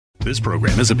This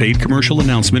program is a paid commercial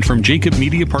announcement from Jacob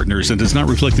Media Partners and does not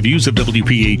reflect the views of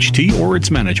WPHT or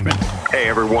its management. Hey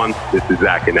everyone, this is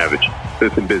Zach Yanevich,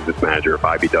 Assistant Business Manager of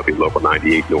IBW Local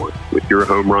 98 North, with your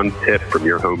home run tip from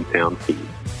your hometown team.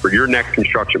 For your next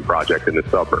construction project in the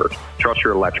suburbs, trust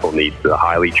your electrical needs to the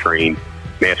highly trained,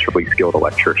 masterfully skilled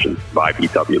electricians of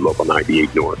IBW Local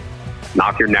 98 North.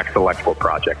 Knock your next electrical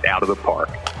project out of the park.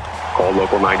 Call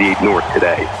Local 98 North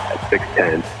today at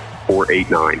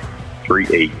 610-489-3800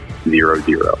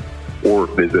 or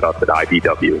visit us at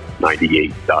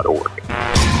ibw98.org.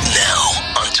 Now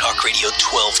on Talk Radio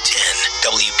 1210,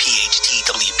 WPHT,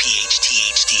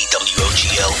 WPHT-HD,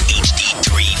 WOGL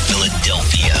HD3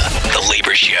 Philadelphia. The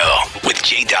Labor Show with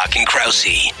J. Doc and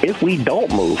Krause. If we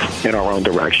don't move in our own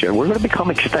direction, we're going to become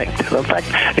extinct. In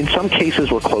fact, in some cases,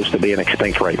 we're close to being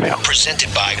extinct right now.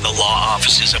 Presented by the law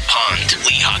offices of Pond,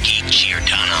 Lehocky,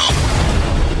 Giordano.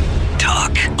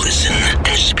 Talk, listen,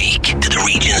 and speak to the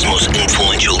region's most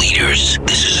influential leaders.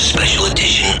 This is a special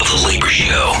edition of The Labor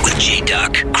Show with J.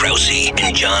 Doc, Krause,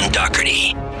 and John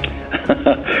Doherty.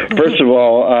 First of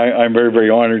all, I'm very,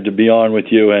 very honored to be on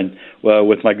with you and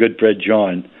with my good friend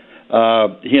John.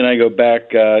 He and I go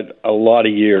back a lot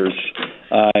of years,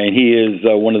 and he is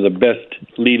one of the best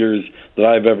leaders that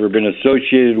I've ever been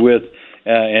associated with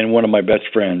and one of my best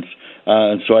friends.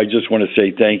 And so I just want to say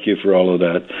thank you for all of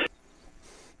that.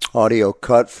 Audio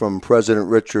cut from President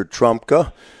Richard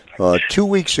Trumka 2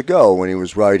 weeks ago when he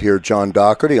was right here, John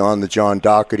Doherty, on the John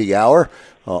Doherty Hour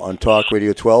on Talk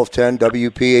Radio 1210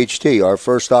 WPHT. Our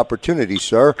first opportunity,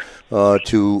 sir,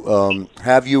 to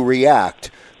have you react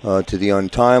to the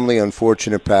untimely,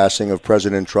 unfortunate passing of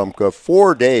President Trumka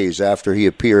 4 days after he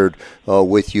appeared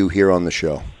with you here on the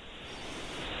show.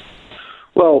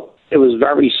 Well, it was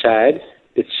very sad.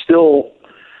 It still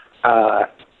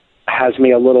has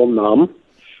me a little numb,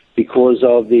 because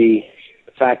of the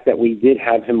fact that we did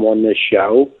have him on this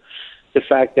show, the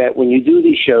fact that when you do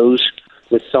these shows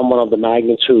with someone of the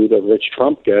magnitude of Rich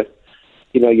Trumka,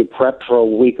 you know, you prep for a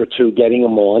week or two getting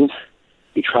him on.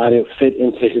 You try to fit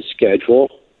into his schedule.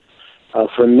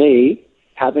 For me,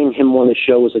 having him on the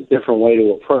show was a different way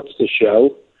to approach the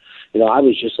show. You know, I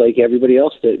was just like everybody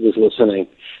else that was listening.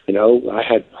 You know, I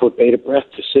had put bated breath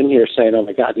to sit here saying, oh,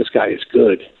 my God, this guy is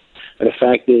good. And the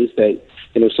fact is that,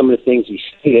 you know, some of the things he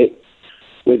stated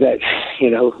were that,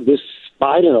 you know, this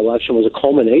Biden election was a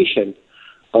culmination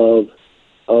of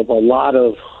a lot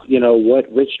of, you know, what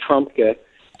Rich Trumka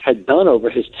had done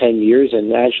over his 10 years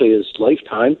and actually his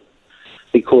lifetime,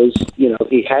 because, you know,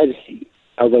 he had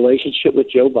a relationship with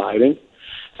Joe Biden.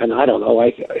 And I don't know,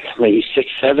 like maybe 6,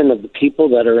 7 of the people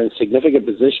that are in significant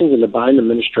positions in the Biden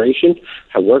administration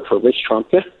have worked for Rich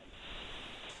Trumka.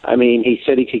 I mean, he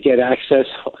said he could get access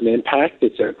and impact.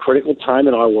 It's a critical time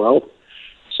in our world.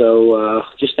 So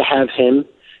just to have him,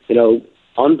 you know,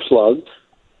 unplugged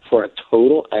for a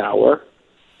total hour,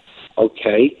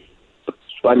 okay,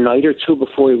 a night or two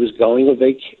before he was going on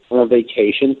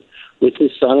vacation with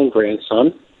his son and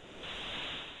grandson,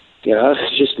 you know,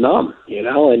 it's just numb, you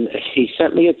know. And he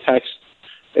sent me a text.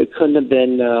 It couldn't have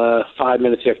been 5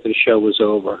 minutes after the show was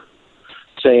over,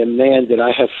 saying, man, did I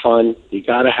have fun. You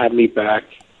got to have me back.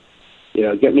 You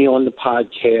know, get me on the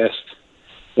podcast.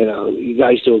 You know, you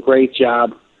guys do a great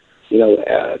job. You know,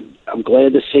 I'm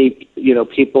glad to see, you know,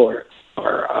 people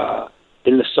are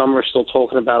in the summer still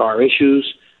talking about our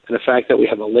issues and the fact that we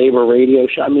have a labor radio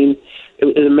show. I mean, it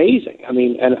was amazing. I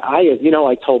mean, and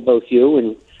I told both you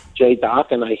and J.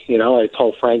 Doc, and I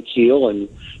told Frank Keel and,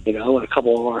 you know, and a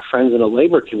couple of our friends in the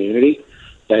labor community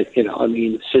that, you know, I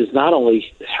mean, says not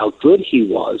only how good he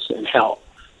was and how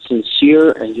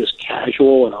sincere and just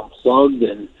casual and unplugged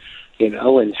and, you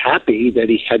know, and happy that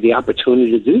he had the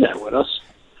opportunity to do that with us,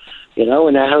 you know,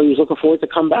 and how he was looking forward to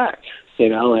come back, you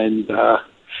know, and I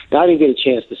didn't get a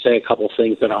chance to say a couple of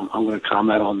things that I'm going to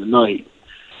comment on tonight,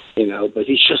 you know, but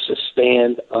he's just a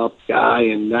stand-up guy,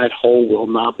 and that hole will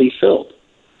not be filled,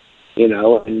 you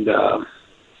know, and the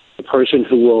person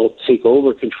who will take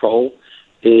over control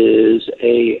is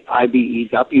a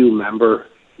IBEW member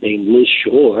named Liz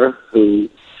Shore, who,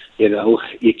 you know,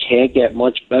 you can't get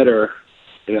much better,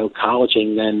 you know,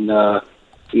 colleging than,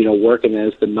 you know, working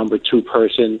as the number 2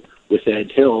 person with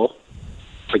Ed Hill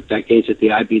for decades at the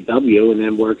IBW, and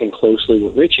then working closely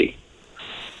with Richie.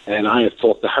 And I have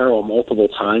talked to her multiple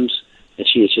times, and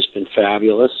she has just been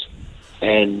fabulous.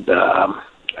 And I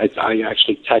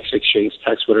actually exchanged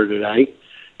text with her today.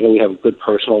 You know, we have a good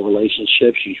personal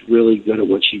relationship. She's really good at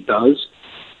what she does.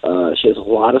 She has a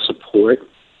lot of support.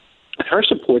 And her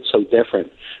support's so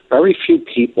different. Very few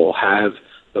people have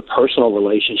the personal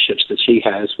relationships that she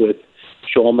has with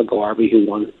Sean McGarvey, who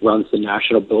runs the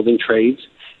National Building Trades,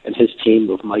 and his team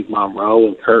of Mike Monroe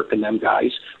and Kirk and them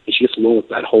guys, and she gets along with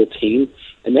that whole team.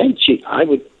 And then I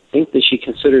would think that she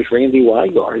considers Randy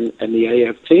Weingart and the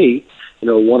AFT,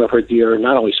 one of her dear,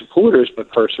 not only supporters,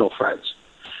 but personal friends.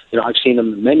 I've seen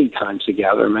them many times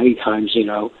together, many times,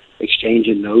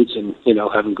 exchanging notes and,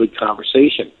 having good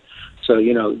conversation. So,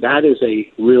 that is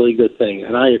a really good thing.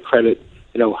 And I accredit,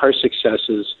 her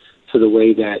successes to the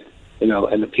way that,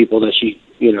 and the people that she,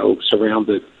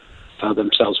 surrounded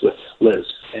themselves with Liz.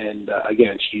 And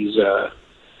again,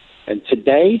 and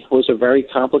today was a very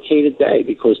complicated day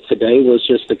because today was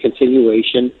just a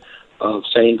continuation of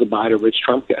saying goodbye to Rich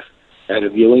Trumka. I had a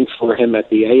viewing for him at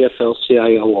the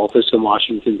AFL-CIO office in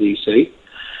Washington, D.C.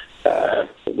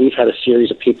 We've had a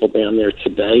series of people down there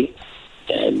today,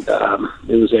 and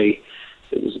it was a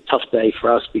tough day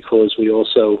for us because we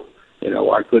also,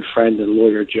 our good friend and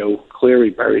lawyer Joe Cleary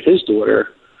buried his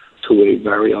daughter to a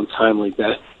very untimely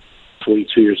death,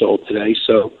 42 years old today.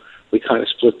 So we kind of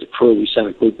split the crew. We sent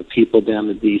a group of people down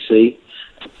to D.C.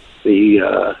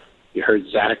 You heard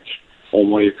Zach on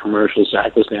one of your commercials.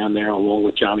 Zach was down there along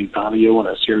with Johnny Donahue and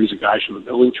a series of guys from the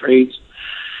building trades.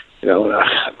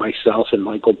 Myself and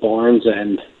Michael Barnes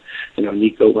and,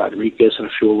 Nico Rodriguez and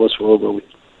a few of us were over with,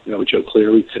 Joe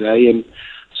Cleary today. And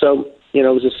so, it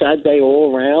was a sad day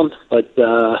all around, but,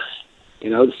 the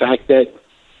fact that,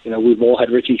 we've all had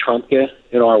Richie Trumka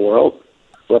in our world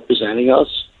representing us,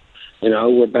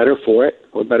 we're better for it.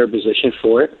 We're better positioned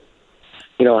for it.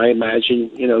 I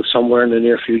imagine, somewhere in the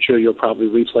near future, you'll probably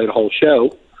replay the whole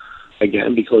show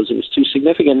again because it was too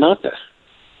significant not to.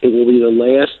 It will be the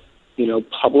last,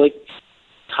 public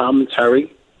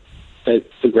commentary that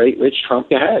the great Rich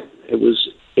Trumka had. It was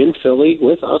in Philly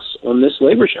with us on this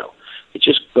labor show. It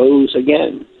just goes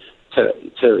again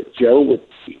to Joe with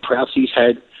Krause's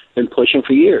had been pushing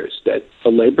for years that the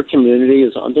labor community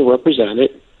is underrepresented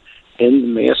in the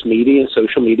mass media and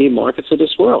social media markets of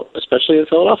this world, especially in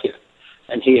Philadelphia.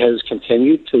 And he has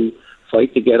continued to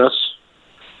fight to get us.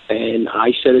 And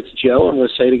I said it to Joe, I'm going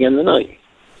to say it again tonight.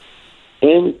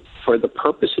 And for the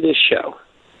purpose of this show,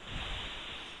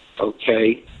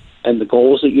 okay, and the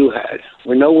goals that you had,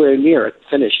 we're nowhere near it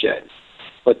finished yet.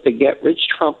 But to get Rich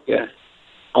Trumka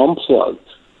unplugged,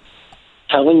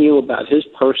 telling you about his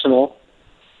personal,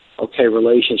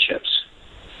 relationships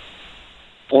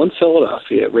on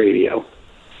Philadelphia radio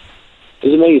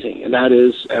is amazing, and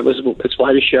it's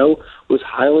why the show was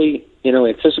highly,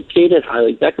 anticipated,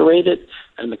 highly decorated,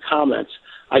 and the comments.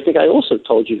 I think I also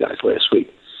told you guys last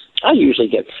week, I usually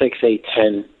get 6, 8,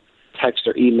 10 texts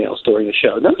or emails during the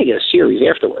show. Then I get a series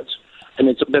afterwards, and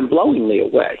it's been blowing me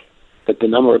away that the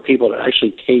number of people that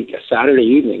actually take a Saturday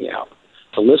evening out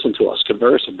to listen to us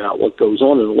converse about what goes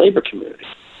on in the labor community.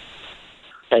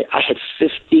 Okay, I had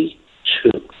 52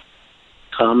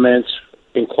 comments,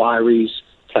 inquiries,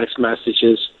 text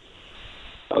messages,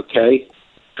 okay?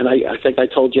 And I think I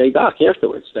told Jay Doc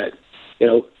afterwards that,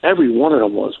 every one of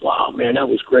them was, wow, man, that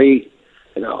was great.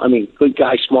 Good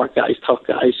guys, smart guys, tough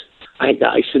guys. I had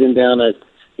guys sitting down at,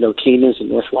 Keenan's in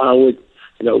North Wildwood,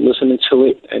 listening to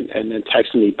it and then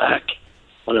texting me back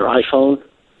on their iPhone.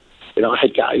 I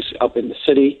had guys up in the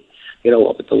city,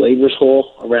 up at the Laborers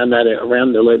Hall, around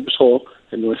the Laborers Hall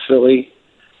in North Philly.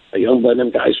 A young one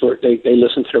of them guys they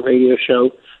listened to the radio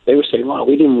show. They were saying, wow,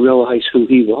 we didn't realize who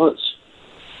he was.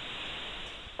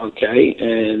 Okay,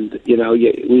 and,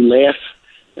 we laugh,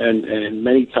 and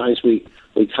many times we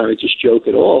kind of just joke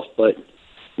it off, but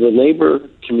the labor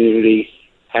community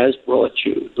has brought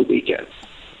you the weekend,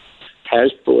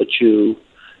 has brought you,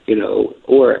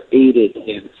 or aided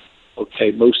in,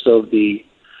 most of the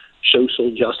social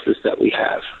justice that we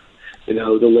have. If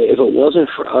it wasn't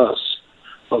for us,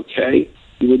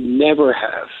 you would never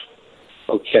have,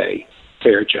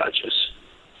 fair judges.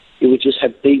 You would just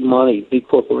have big money, big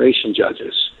corporation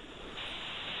judges.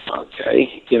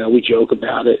 We joke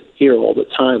about it here all the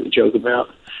time. We joke about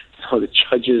the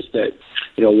judges that,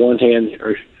 one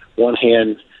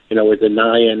hand, were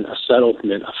denying a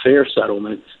settlement, a fair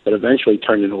settlement that eventually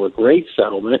turned into a great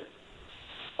settlement.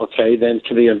 Then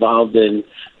to be involved in,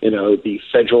 the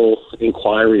federal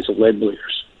inquiries of labor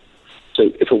leaders. So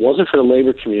if it wasn't for the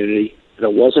labor community, and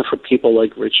it wasn't for people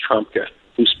like Rich Trumka,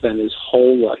 who spent his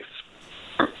whole life,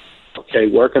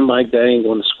 working by day and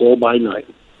going to school by night,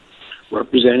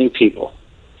 representing people.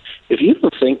 If you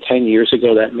don't think 10 years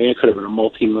ago that man could have been a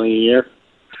multi-millionaire,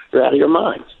 you're out of your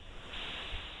mind.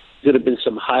 He could have been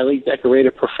some highly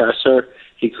decorated professor.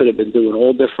 He could have been doing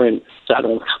all sat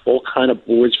on all kind of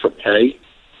boards for pay,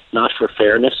 not for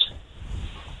fairness.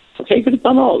 He could have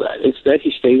done all that. Instead,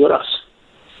 he stayed with us.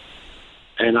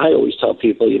 And I always tell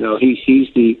people, he's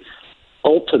the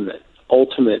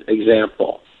ultimate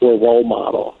example or role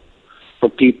model for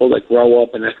people that grow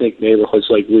up in ethnic neighborhoods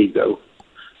like we do.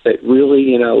 That really,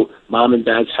 you know, mom and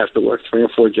dads have to work 3 or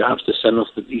 4 jobs to send us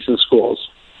to decent schools.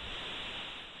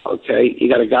 Okay? You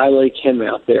got a guy like him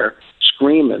out there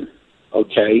screaming,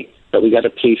 okay, that we got to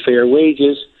pay fair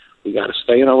wages, we got to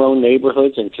stay in our own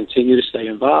neighborhoods and continue to stay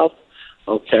involved,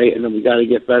 okay, and then we got to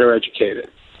get better educated.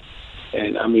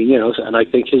 And, I mean, you know, and I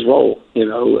think his role, you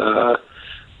know,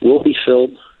 will be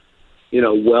filled, you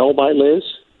know, well by Liz,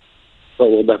 but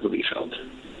will never be filled.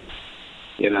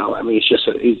 You know, I mean,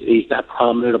 he's that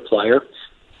prominent a player,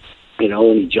 you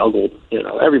know, and he juggled, you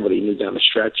know, everybody knew down the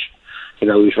stretch. You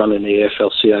know, he's running the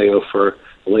AFL-CIO for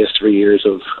the last 3 years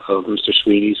of Mr.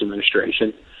 Sweeney's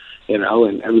administration, you know,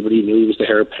 and everybody knew he was the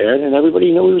heir apparent, and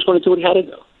everybody knew he was going to do what he had to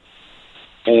do.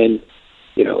 And,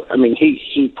 you know, I mean,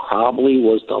 he probably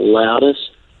was the loudest,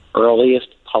 earliest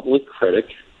public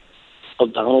critic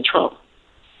of Donald Trump,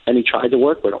 and he tried to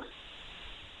work with him,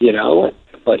 you know,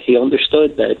 but he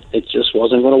understood that it just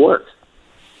wasn't going to work.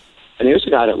 And here's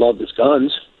a guy that loved his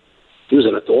guns. He was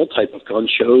at all type of gun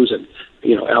shows and,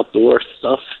 you know, outdoor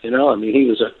stuff, you know. I mean,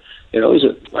 he's a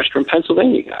Western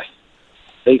Pennsylvania guy.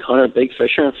 Big hunter, big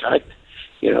fisher. In fact,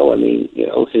 you know, I mean, you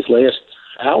know, his last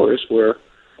hours were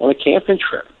on a camping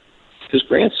trip with his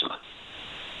grandson.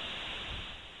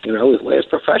 You know, his last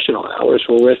professional hours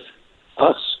were with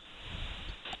us,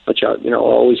 which I, you know,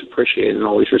 always appreciate and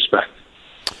always respect.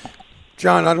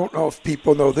 John, I don't know if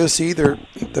people know this either.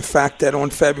 The fact that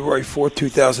on February 4th,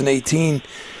 2018,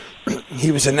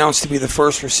 he was announced to be the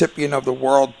first recipient of the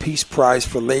World Peace Prize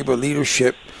for Labor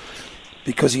Leadership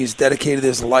because he has dedicated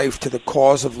his life to the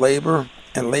cause of labor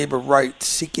and labor rights,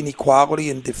 seeking equality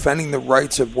and defending the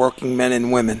rights of working men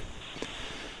and women.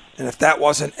 And if that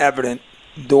wasn't evident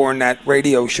during that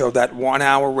radio show, that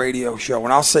 1-hour radio show,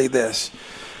 and I'll say this,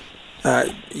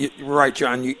 you're right,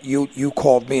 John, you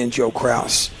called me and Joe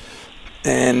Kraus.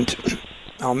 And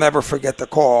I'll never forget the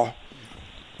call.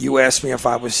 You asked me if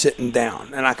I was sitting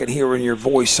down, and I could hear in your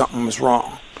voice something was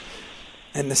wrong.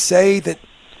 And to say that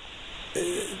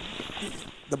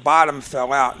the bottom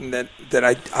fell out and that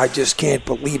I just can't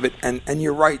believe it. And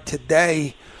you're right.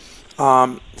 Today,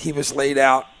 he was laid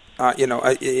out, you know,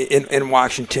 in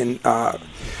Washington, and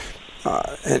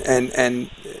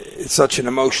it's such an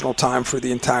emotional time for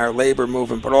the entire labor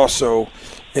movement, but also,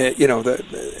 you know,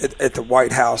 at the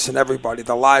White House and everybody,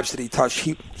 the lives that he touched.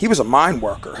 He was a mine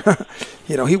worker.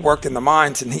 You know, he worked in the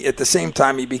mines, and at the same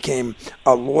time he became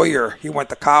a lawyer. He went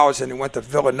to college and he went to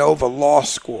Villanova Law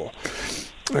School.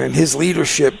 And his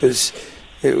leadership is,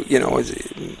 you know,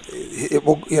 it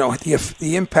will, you know,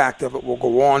 the impact of it will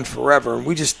go on forever. And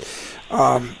we just,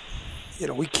 you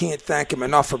know, we can't thank him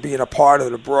enough for being a part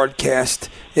of the broadcast.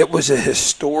 It was a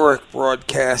historic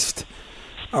broadcast.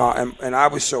 And I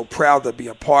was so proud to be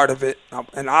a part of it.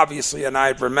 And obviously, and I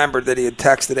had remembered that he had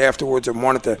texted afterwards and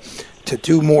wanted to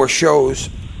do more shows.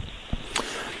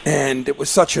 And it was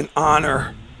such an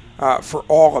honor for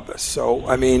all of us. So,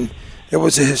 I mean, it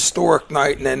was a historic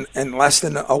night. And less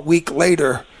than a week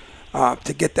later,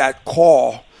 to get that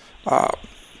call,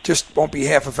 just on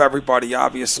behalf of everybody,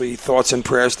 obviously, thoughts and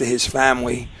prayers to his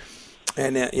family.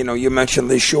 And, you know, you mentioned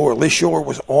Liz Shore. Liz Shore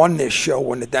was on this show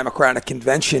when the Democratic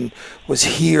Convention was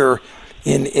here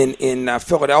in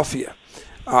Philadelphia,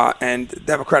 and the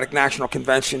Democratic National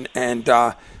Convention, and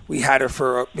we had her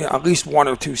for at least 1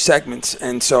 or 2 segments.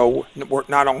 And so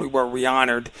not only were we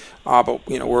honored, but,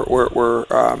 you know,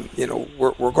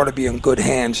 we're going to be in good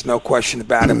hands, no question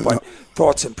about it. But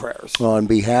thoughts and prayers. On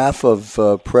behalf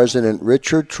of President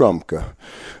Richard Trumka,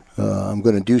 I'm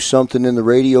going to do something in the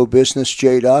radio business,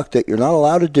 J-Doc, that you're not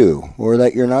allowed to do or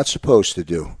that you're not supposed to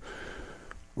do.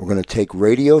 We're going to take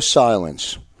radio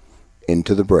silence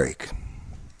into the break.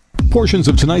 Portions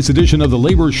of tonight's edition of The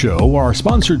Labor Show are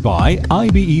sponsored by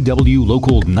IBEW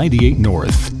Local 98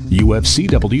 North,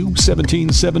 UFCW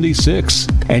 1776,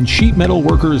 and Sheet Metal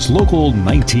Workers Local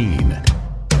 19.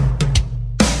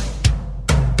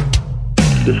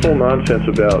 This whole nonsense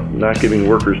about not giving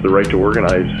workers the right to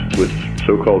organize with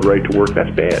so-called right to work,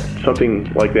 that's bad.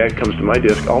 Something like that comes to my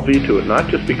desk, I'll veto it, not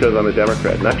just because I'm a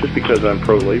Democrat, not just because I'm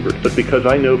pro-labor, but because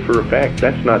I know for a fact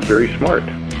that's not very smart.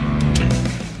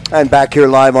 And back here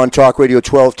live on Talk Radio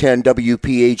 1210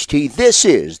 WPHT, this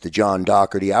is the John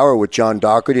Doherty Hour with John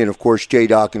Doherty and, of course,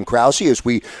 J-Doc and Krause as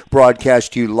we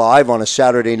broadcast you live on a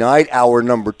Saturday night, hour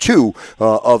number 2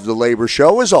 of the Labor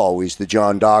Show. As always, the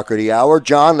John Doherty Hour.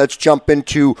 John, let's jump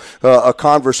into a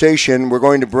conversation. We're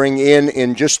going to bring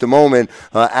in just a moment,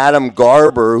 Adam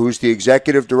Garber, who's the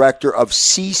Executive Director of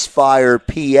Ceasefire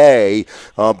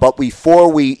PA. But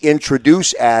before we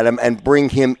introduce Adam and bring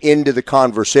him into the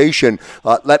conversation,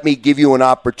 let let me give you an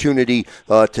opportunity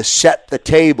to set the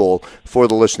table for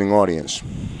the listening audience.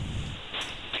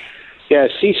 Yeah,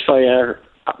 Ceasefire,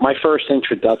 my first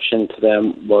introduction to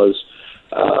them was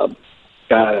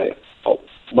when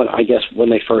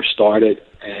they first started,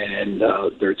 and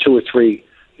there are two or three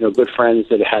good friends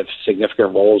that have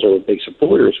significant roles or were big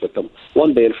supporters with them.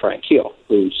 One being Frank Keel,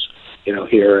 who's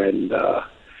here, and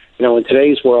in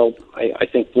today's world, I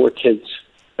think 4 kids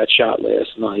got shot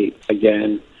last night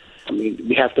again. I mean,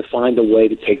 we have to find a way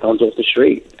to take guns off the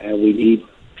street, and we need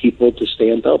people to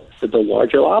stand up to the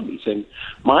larger lobbies. And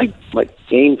my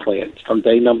game plan from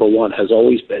day number one has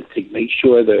always been to make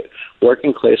sure that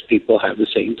working class people have the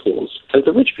same tools as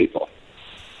the rich people,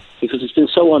 because it's been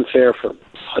so unfair for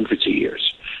hundreds of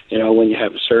years. When you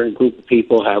have a certain group of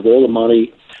people have all the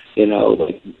money,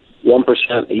 like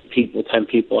 1%, 8 people, 10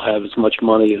 people have as much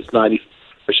money as 90%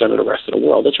 of the rest of the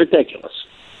world. It's ridiculous.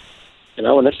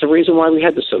 And that's the reason why we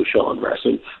had the social unrest.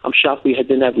 And I'm shocked we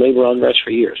didn't have labor unrest for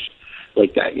years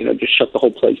like that. Just shut the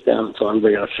whole place down until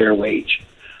everybody got a fair wage.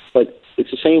 But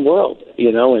it's the same world,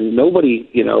 and nobody,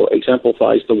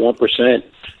 exemplifies the 1%,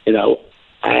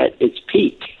 at its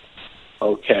peak,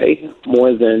 okay,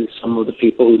 more than some of the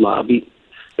people who lobbied,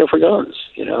 for guns,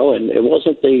 and it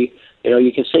wasn't the,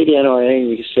 you can say the NRA and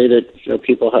you can say that,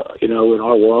 people, in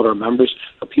our world are members,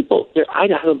 but people, I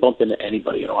haven't bumped into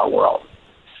anybody in our world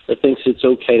that thinks it's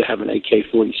okay to have an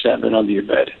AK-47 under your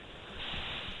bed.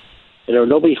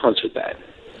 Nobody hunts with that.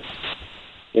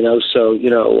 So,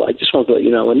 I just want to let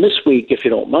you know, and this week, if you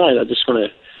don't mind, I just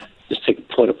want to take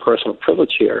a point of personal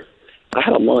privilege here. I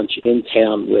had a lunch in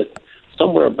town with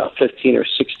somewhere about 15 or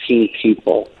 16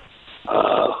 people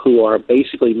who are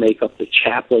basically make up the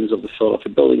chaplains of the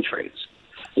Philadelphia building trades.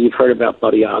 And you've heard about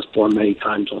Buddy Osborne many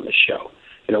times on this show.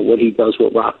 What he does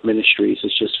with Rock Ministries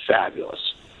is just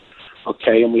fabulous.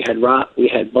 Okay, and we had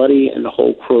Buddy and the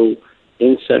whole crew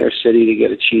in Center City to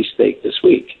get a cheesesteak this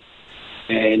week.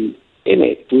 And in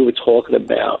it, we were talking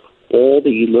about all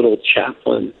the little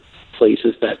chaplain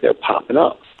places that they're popping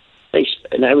up.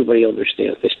 And everybody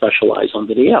understands they specialize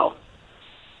under the L.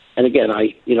 And again,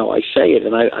 I say it,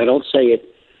 and I don't say it,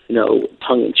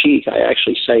 tongue in cheek. I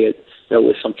actually say it,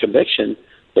 with some conviction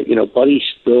that, Buddy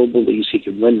still believes he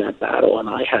can win that battle, and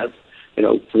I have,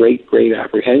 great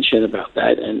apprehension about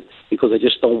that, and because I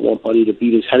just don't want Buddy to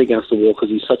beat his head against the wall because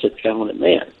he's such a talented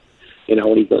man,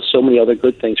 and he does so many other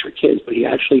good things for kids, but he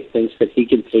actually thinks that he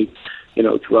can take,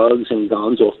 drugs and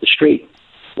guns off the street.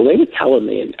 Well, they were telling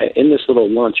me in this little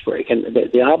lunch break, and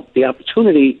the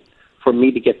opportunity for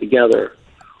me to get together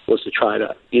was to try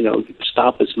to,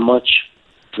 stop as much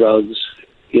drugs,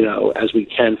 as we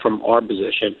can from our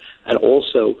position, and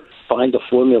also find a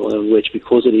formula in which,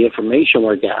 because of the information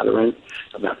we're gathering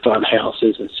about gun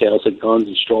houses and sales of guns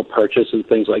and straw purchase and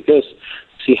things like this,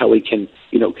 see how we can,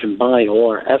 combine all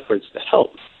our efforts to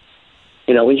help,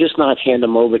 and just not hand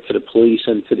them over to the police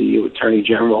and to the Attorney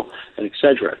General and et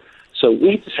cetera. So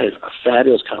we just had a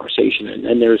fabulous conversation,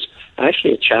 and there's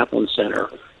actually a chaplain center,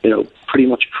 pretty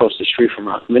much across the street from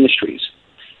Rock Ministries,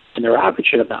 and they're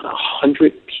averaging about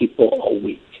 100 people a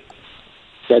week,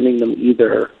 sending them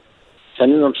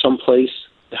someplace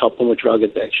to help them with drug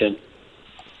addiction,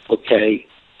 okay,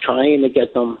 trying to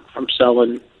get them from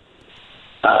selling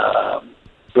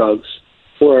drugs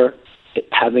or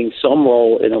having some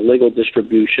role in illegal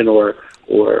distribution or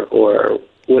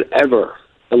whatever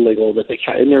illegal that they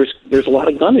can. And there's a lot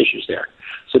of gun issues there.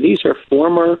 So these are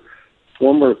former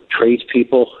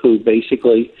tradespeople who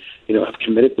basically, have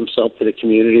committed themselves to the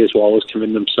community as well as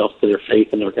committed themselves to their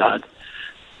faith and their God.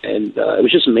 And it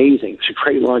was just amazing. It was a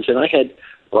great lunch. And I had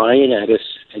Brian Addis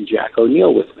and Jack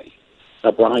O'Neill with me.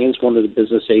 Now, Brian's one of the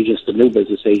business agents, the new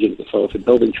business agent of the Philadelphia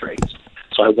Building Trades.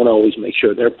 So I want to always make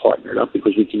sure they're partnered up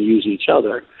because we can use each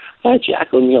other. I had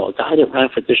Jack O'Neill, a guy that ran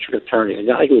for district attorney, a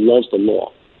guy who loves the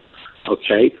law,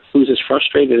 okay, who's as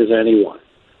frustrated as anyone,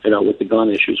 with the gun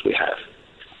issues we have.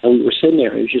 And we were sitting there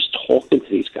and we were just talking to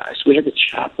these guys. We had the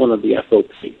chaplain of the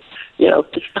FOP.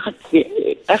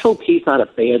 FOP is not a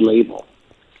bad label.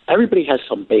 Everybody has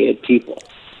some bad people,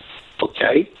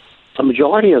 okay? A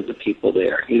majority of the people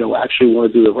there, actually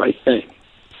want to do the right thing.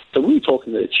 So we were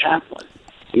talking to the chaplain.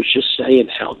 He was just saying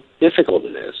how difficult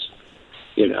it is,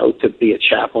 to be a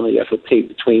chaplain of the FOP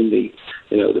between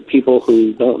the people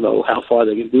who don't know how far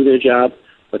they can do their job,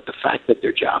 but the fact that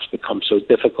their jobs become so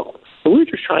difficult. So we were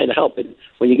just trying to help. And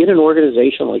when you get an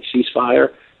organization like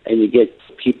Ceasefire and you get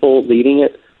people leading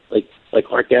it, like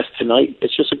our guest tonight,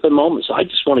 it's just a good moment. So I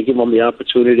just want to give them the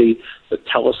opportunity to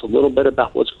tell us a little bit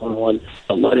about what's going on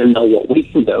and let them know what we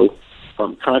can do,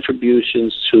 from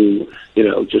contributions to,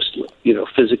 just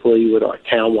physically with our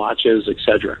town watches,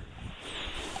 etc.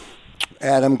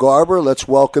 Adam Garber, let's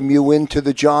welcome you into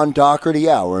the John Doherty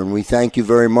Hour, and we thank you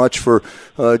very much for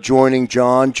joining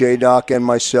John, J-Doc, and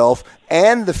myself,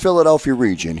 and the Philadelphia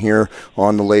region here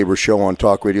on the Labor Show on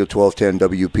Talk Radio 1210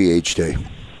 WPHT.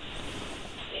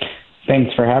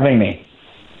 Thanks for having me.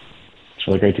 It's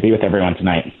really great to be with everyone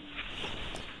tonight.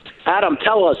 Adam,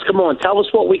 tell us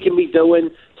what we can be doing.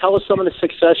 Tell us some of the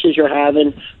successes you're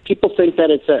having. People think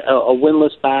that it's a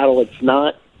winless battle. It's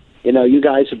not. You know, you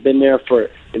guys have been there for,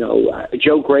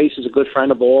 Joe Grace is a good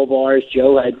friend of all of ours.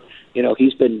 Joe had,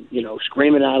 he's been,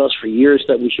 screaming at us for years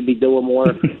that we should be doing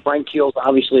more. Frank Keel's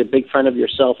obviously a big friend of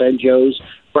yourself and Joe's.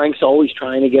 Frank's always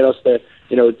trying to get us to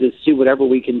see whatever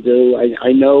we can do.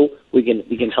 I know we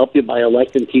can help you by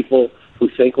electing people who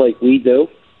think like we do,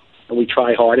 and we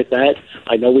try hard at that.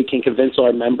 I know we can convince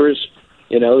our members,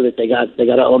 that they got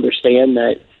to understand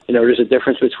that, there's a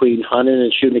difference between hunting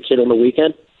and shooting a kid on the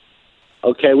weekend.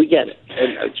 Okay, we get it.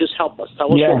 And just help us.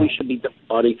 Tell us what we should be doing,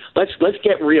 buddy. Let's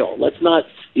get real. Let's not.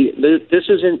 This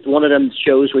isn't one of them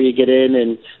shows where you get in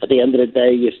and at the end of the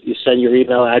day you send your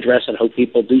email address and hope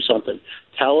people do something.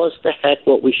 Tell us the heck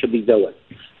what we should be doing.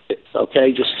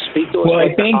 Okay, just speak to us. Well,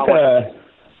 I think I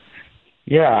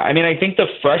think the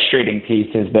frustrating piece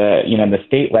is the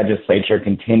state legislature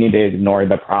continue to ignore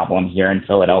the problem here in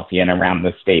Philadelphia and around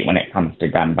the state when it comes to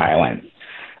gun violence.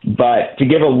 But to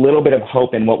give a little bit of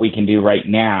hope in what we can do right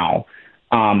now,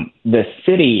 the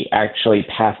city actually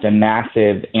passed a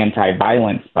massive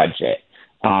anti-violence budget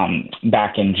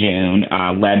back in June,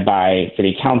 led by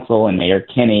City Council and Mayor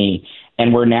Kinney.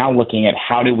 And we're now looking at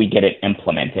how do we get it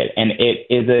implemented. And it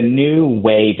is a new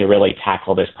way to really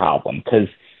tackle this problem because,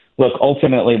 look,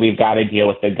 ultimately we've got to deal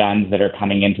with the guns that are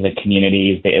coming into the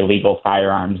communities, the illegal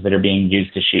firearms that are being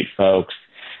used to shoot folks,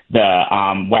 the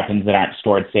weapons that aren't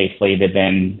stored safely that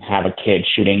then have a kid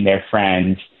shooting their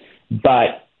friends.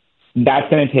 But that's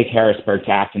going to take Harrisburg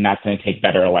to act, and that's going to take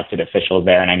better elected officials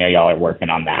there, and I know y'all are working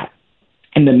on that.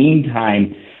 In the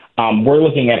meantime, we're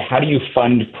looking at how do you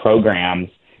fund programs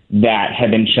that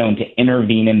have been shown to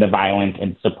intervene in the violence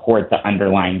and support the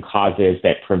underlying causes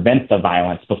that prevent the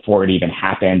violence before it even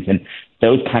happens. And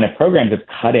those kind of programs have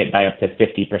cut it by up to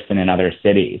 50% in other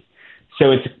cities.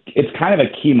 So it's kind of a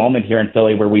key moment here in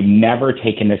Philly where we've never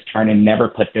taken this turn and never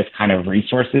put this kind of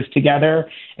resources together.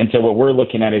 And so what we're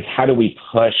looking at is how do we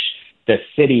push the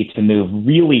city to move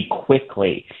really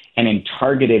quickly and in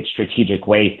targeted strategic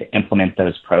ways to implement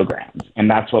those programs.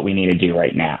 And that's what we need to do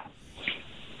right now.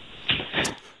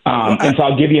 And so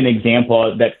I'll give you an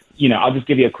example that, I'll just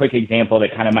give you a quick example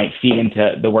that kind of might feed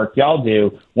into the work y'all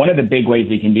do. One of the big ways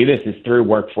we can do this is through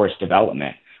workforce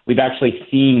development. We've actually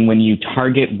seen when you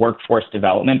target workforce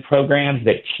development programs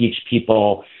that teach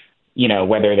people,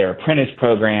 whether they're apprentice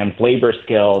programs, labor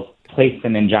skills, place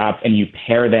them in jobs, and you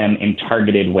pair them in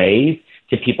targeted ways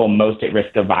to people most at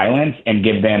risk of violence and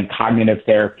give them cognitive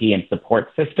therapy and support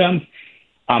systems.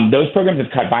 Those programs have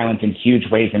cut violence in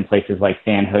huge ways in places like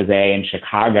San Jose and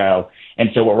Chicago. And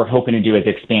so what we're hoping to do is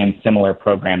expand similar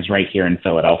programs right here in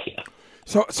Philadelphia.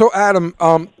 So Adam,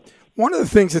 one of the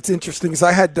things that's interesting is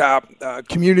I had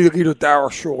community leader Darrell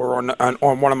Schuler on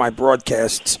one of my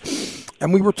broadcasts,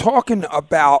 and we were talking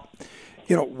about,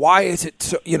 why is it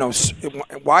so,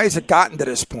 why has it gotten to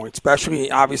this point,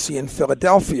 especially obviously in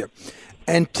Philadelphia?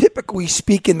 And typically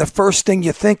speaking, the first thing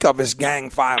you think of is gang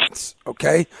violence,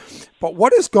 okay? But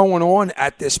what is going on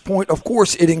at this point? Of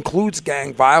course, it includes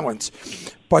gang violence,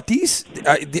 but this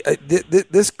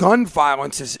gun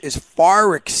violence is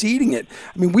far exceeding it.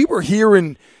 I mean, we were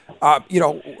hearing, we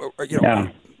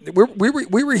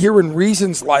were hearing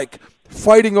reasons like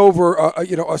fighting over,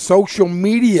 a social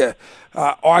media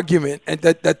argument and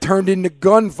that turned into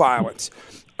gun violence.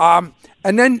 And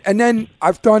then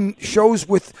I've done shows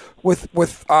with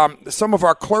some of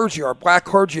our clergy, our black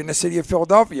clergy in the city of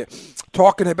Philadelphia,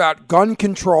 talking about gun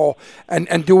control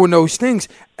and doing those things.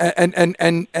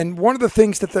 And one of the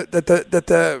things that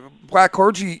the black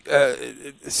clergy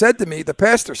said to me, the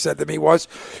pastor said to me, was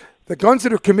the guns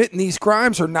that are committing these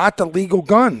crimes are not the legal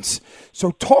guns.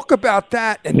 So talk about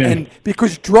that, and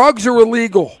because drugs are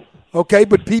illegal. Okay,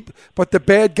 but the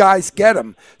bad guys get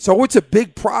them. So it's a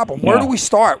big problem. Where do we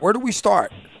start?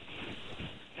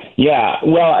 Yeah,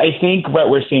 well, I think what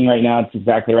we're seeing right now is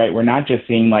exactly right. We're not just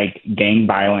seeing like gang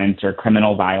violence or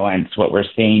criminal violence. What we're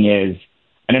seeing is,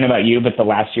 I don't know about you, but the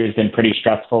last year has been pretty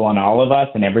stressful on all of us,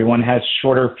 and everyone has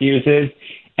shorter fuses.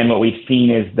 And what we've seen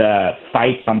is the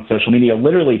fights on social media.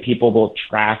 Literally, people will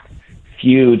track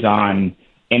feuds on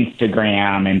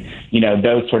Instagram and,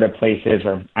 those sort of places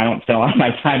where I don't spend a lot of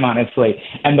my time, honestly,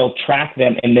 and they'll track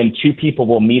them, and then two people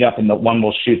will meet up and the one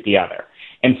will shoot the other.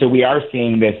 And so we are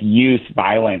seeing this youth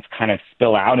violence kind of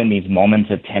spill out in these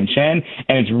moments of tension.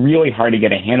 And it's really hard to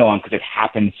get a handle on because it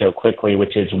happens so quickly,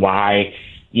 which is why,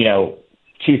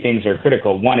 two things are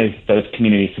critical. One is those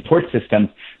community support systems,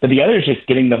 but the other is just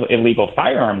getting the illegal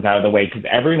firearms out of the way because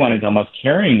everyone is almost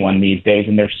carrying one these days,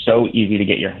 and they're so easy to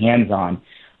get your hands on.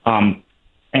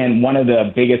 And one of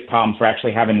the biggest problems we're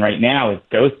actually having right now is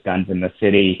ghost guns in the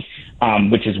city,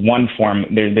 which is one form.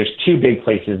 There's two big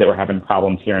places that we're having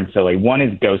problems here in Philly. One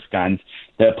is ghost guns.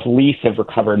 The police have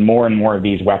recovered more and more of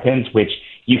these weapons, which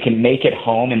you can make at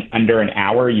home in under an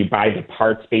hour. You buy the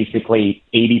parts basically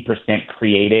 80%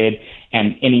 created,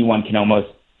 and anyone can almost,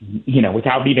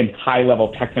 without even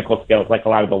high-level technical skills like a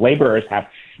lot of the laborers have,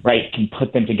 right, can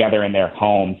put them together in their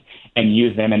homes and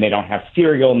use them, and they don't have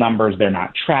serial numbers. They're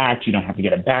not tracked. You don't have to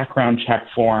get a background check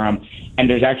for them. And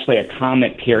there's actually a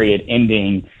comment period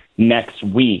ending next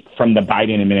week from the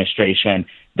Biden administration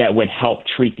that would help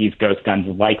treat these ghost guns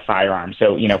like firearms.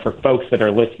 So, for folks that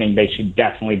are listening, they should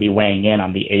definitely be weighing in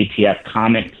on the ATF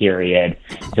comment period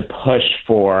to push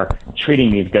for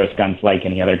treating these ghost guns like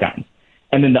any other gun.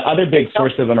 And then the other big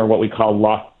source of them are what we call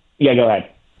law. Yeah, go ahead.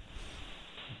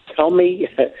 Tell me,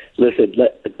 listen,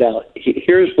 now,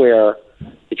 here's where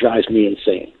it drives me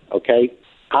insane, okay?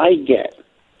 I get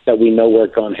that we know where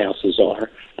gun houses are,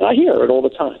 and I hear it all the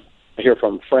time. I hear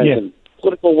from friends in the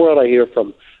political world. I hear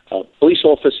from police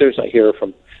officers. I hear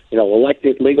from,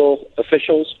 elected legal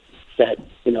officials that,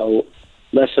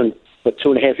 less than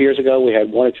 2.5 years ago, we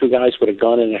had 1 or 2 guys with a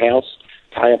gun in a house,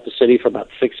 tie up the city for about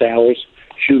 6 hours,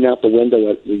 shooting out the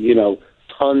window at,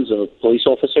 tons of police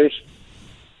officers.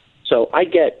 So I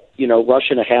get,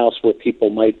 rushing a house where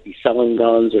people might be selling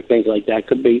guns or things like that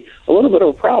could be a little bit of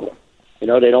a problem. They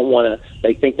don't want to,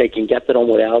 they think they can get to them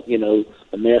without,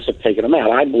 a massive taking them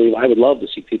out. I would love to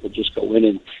see people just go in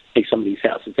and take some of these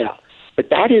houses out. But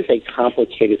that is a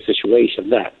complicated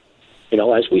situation that,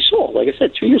 as we saw, like I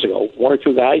said, 2 years ago, 1 or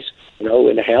 2 guys, in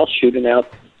a house shooting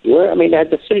out, they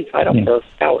had the city tied up for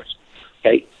hours.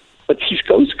 Okay. But these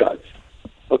ghost guns,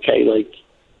 okay,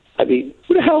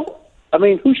 who the hell,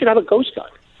 who should have a ghost gun?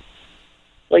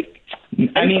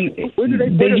 Where do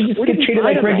they just get treated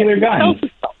like regular guns.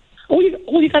 All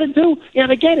you got to do,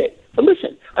 to get it. But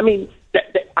listen,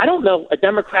 I don't know a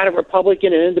Democrat, a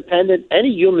Republican, an independent,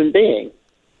 any human being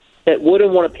that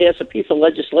wouldn't want to pass a piece of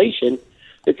legislation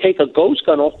to take a ghost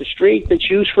gun off the street that's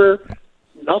used for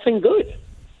nothing good.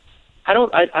 I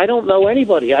don't know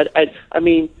anybody.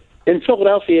 In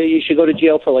Philadelphia, you should go to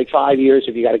jail for 5 years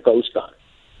if you got a ghost gun.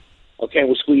 Okay,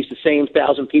 we'll squeeze the same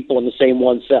 1,000 people in the same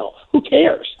one cell. Who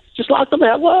cares? Just lock them the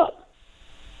hell up.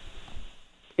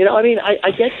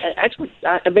 I get that's what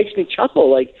it makes me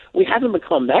chuckle. We haven't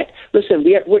become that. Listen,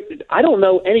 I don't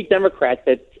know any Democrat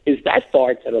that is that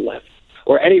far to the left,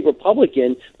 or any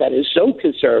Republican that is so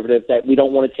conservative that we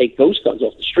don't want to take ghost guns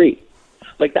off the street.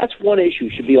 That's one issue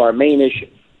should be our main issue.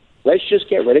 Let's just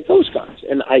get rid of ghost guns.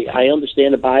 And I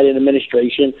understand the Biden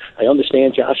administration. I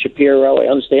understand Josh Shapiro. I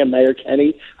understand Mayor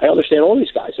Kenny. I understand all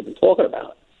these guys have been talking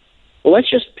about it. Well, let's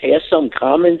just pass some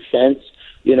common sense,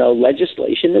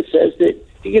 legislation that says that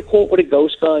if you get caught with a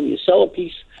ghost gun, you sell a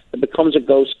piece that becomes a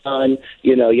ghost gun,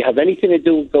 you have anything to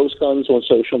do with ghost guns on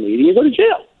social media, you go to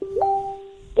jail.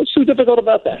 What's so difficult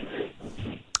about that?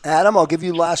 Adam, I'll give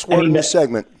you last word in this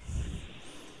segment.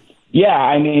 Yeah,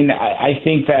 I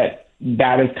think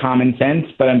that is common sense,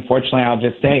 but unfortunately, I'll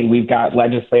just say we've got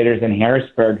legislators in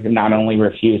Harrisburg who not only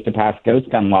refuse to pass ghost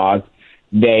gun laws,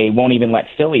 they won't even let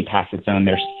Philly pass its own.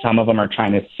 Some of them are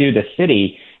trying to sue the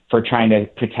city for trying to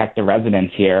protect the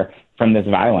residents here from this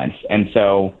violence. And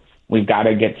so we've got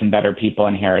to get some better people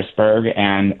in Harrisburg,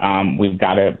 and we've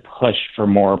got to push for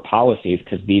more policies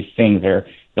because these things are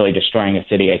really destroying a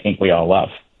city I think we all love.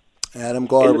 Adam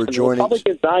Garber joining.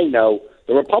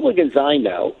 The Republicans I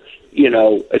know,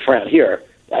 around here,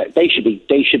 they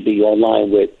should be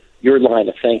online with your line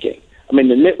of thinking. The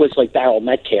nitwits like Darryl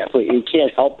Metcalf, you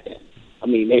can't help him.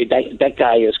 That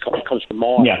guy comes from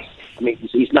Mars. Yes.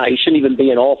 He's not. He shouldn't even be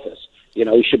in office.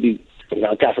 He should be.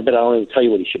 God forbid, I don't even tell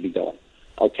you what he should be doing.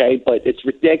 Okay, but it's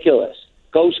ridiculous.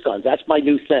 Ghost guns. That's my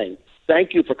new thing.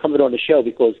 Thank you for coming on the show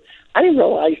because I didn't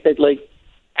realize that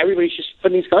everybody's just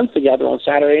putting these guns together on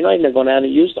Saturday night and they're going out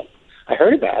and use them. I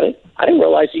heard about it. I didn't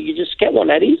realize that you could just get one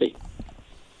that easy.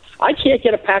 I can't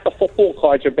get a pack of football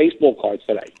cards or baseball cards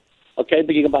today. Okay,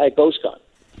 but you can buy a ghost gun.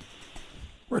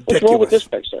 Ridiculous. What's wrong with this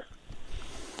picture?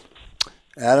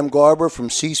 Adam Garber from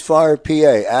Ceasefire,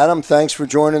 PA. Adam, thanks for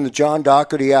joining the John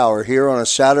Doherty Hour here on a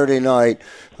Saturday night.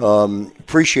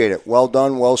 Appreciate it. Well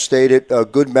done, well stated.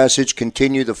 Good message.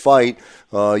 Continue the fight.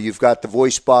 You've got the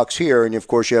voice box here, and of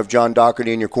course you have John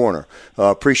Doherty in your corner.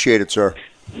 Appreciate it, sir.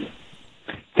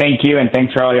 Thank you, and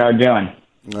thanks for all you are doing.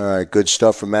 All right, good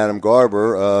stuff from Adam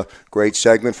Garber. Great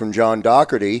segment from John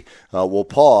Doherty. We'll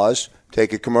pause,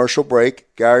 take a commercial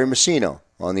break. Gary Messino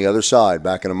on the other side.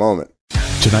 Back in a moment.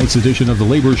 Tonight's edition of The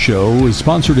Labor Show is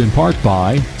sponsored in part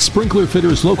by Sprinkler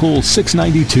Fitters Local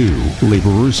 692,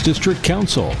 Laborers District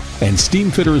Council, and Steam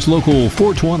Fitters Local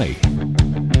 420.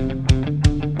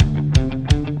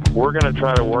 We're going to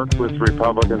try to work with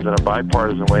Republicans in a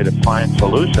bipartisan way to find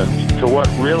solutions to what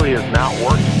really is not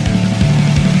working.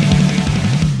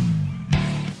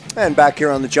 And back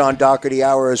here on the John Doherty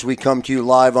Hour as we come to you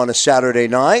live on a Saturday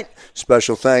night.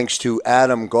 Special thanks to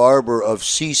Adam Garber of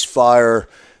Ceasefire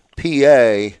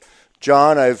PA.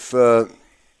 John, I've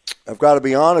got to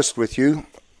be honest with you.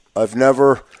 I've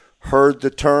never heard the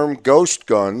term ghost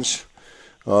guns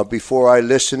before I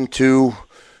listened to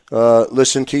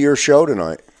your show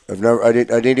tonight. I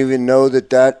didn't even know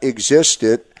that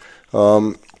existed.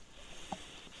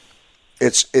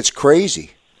 It's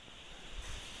crazy.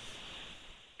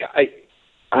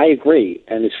 I agree,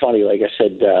 and it's funny. Like I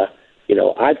said,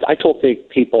 I talk to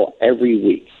people every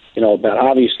week, about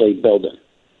obviously building.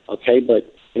 Okay,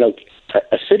 but,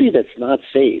 a city that's not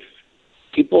safe,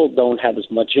 people don't have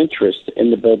as much interest in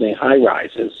the building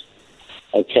high-rises,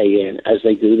 as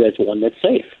they do that's one that's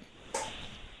safe.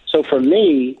 So for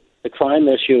me, the crime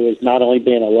issue is not only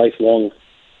being a lifelong,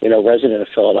 resident of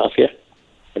Philadelphia,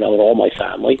 with all my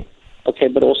family,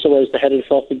 but also as the head of the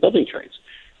Philadelphia Building Trades.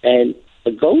 And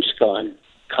the ghost gun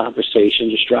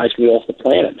conversation just drives me off the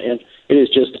planet, man. It is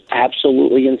just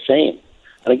absolutely insane.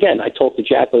 And again, I talked to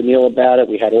Jack O'Neill about it.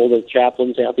 We had all the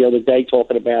chaplains out the other day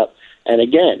talking about, and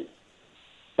again,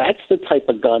 that's the type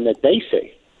of gun that they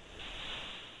see.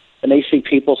 And they see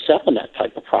people selling that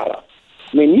type of product.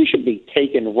 I mean, you should be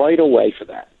taken right away for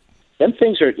that. Them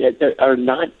things are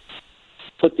not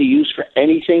put to use for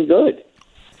anything good.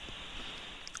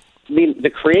 I mean,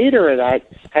 the creator of that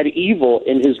had evil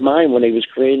in his mind when he was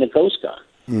creating a ghost gun.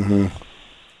 Mm-hmm.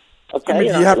 Okay, I mean,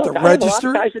 you have to register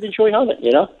it. Guys that enjoy hunting,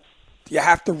 You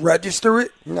have to register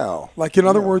it? No. Like, in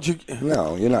other words,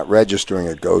 No, you're not registering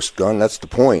a ghost gun. That's the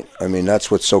point. I mean, that's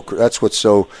what's so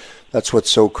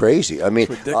crazy. I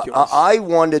mean, I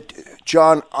wanted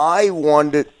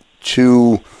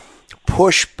to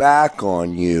push back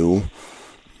on you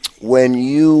when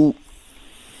you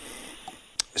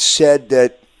said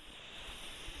that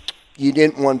you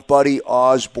didn't want Buddy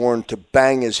Osborne to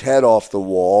bang his head off the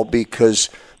wall because,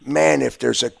 man, if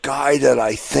there's a guy that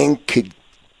I think could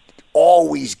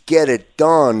always get it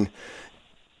done,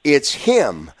 it's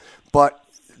him. But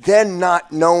then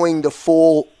not knowing the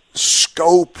full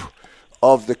scope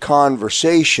of the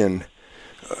conversation,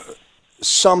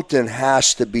 something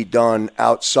has to be done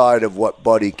outside of what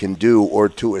Buddy can do or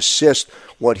to assist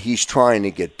what he's trying to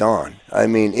get done. I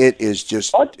mean, it is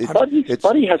just...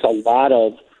 Buddy has a lot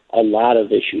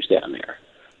of issues down there.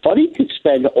 Buddy could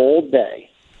spend all day,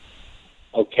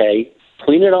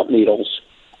 cleaning up needles,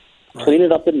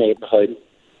 cleaning up the neighborhood,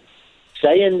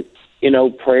 saying,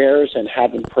 prayers and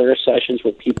having prayer sessions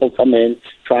where people come in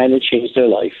trying to change their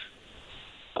life.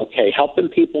 Helping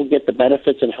people get the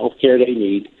benefits and health care they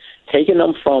need, taking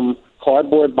them from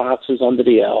cardboard boxes under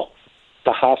the L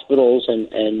to hospitals and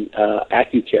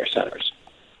AccuCare centers.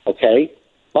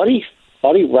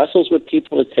 Buddy wrestles with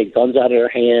people that take guns out of their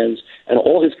hands, and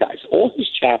all his guys, all his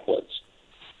chaplains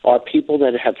are people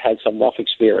that have had some rough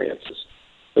experiences.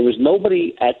 There was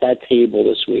nobody at that table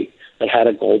this week that had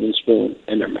a golden spoon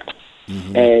in their mouth.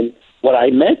 Mm-hmm. And what I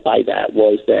meant by that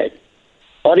was that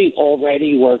Buddy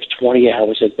already works 20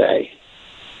 hours a day.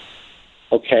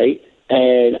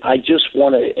 And I just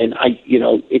want to, and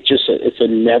it's a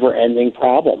never-ending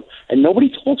problem. And nobody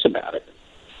talks about it.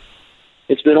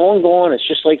 It's been ongoing. It's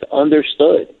just like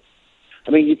understood.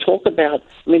 I mean, you talk about,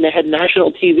 they had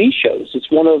national TV shows.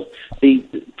 It's one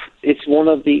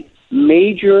of the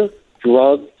major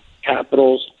drug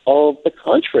capitals of the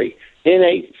country in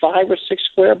a 5 or 6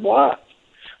 square block.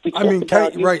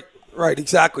 Right,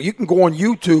 exactly. You can go on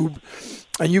YouTube,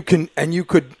 and you could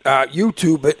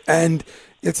YouTube it, and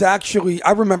it's actually.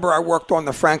 I remember I worked on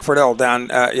the Frankfurt L down,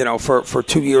 for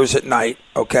 2 years at night.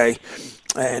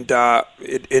 And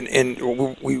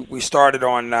we started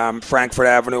on Frankfurt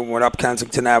Avenue, went up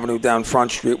Kensington Avenue, down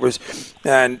Front Street. It was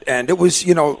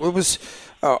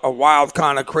a wild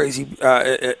kind of crazy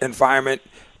environment.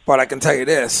 But I can tell you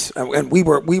this, and we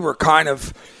were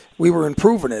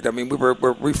improving it. I mean, we're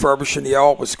refurbishing the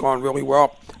L. It was going really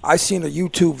well. I seen a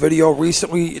YouTube video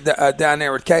recently down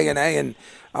there at K&A, and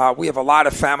we have a lot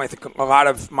of family. I think a lot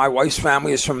of my wife's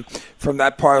family is from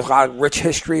that part. A lot of rich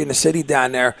history in the city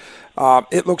down there.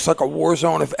 It looks like a war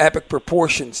zone of epic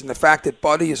proportions, and the fact that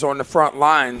Buddy is on the front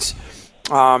lines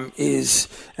and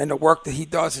the work that he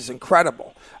does is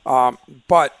incredible.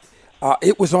 But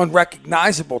it was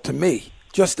unrecognizable to me,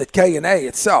 just at K&A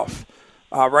itself,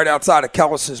 right outside of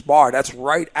Kellis's Bar. That's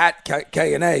right at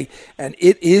K&A, and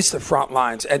it is the front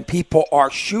lines, and people are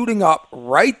shooting up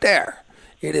right there.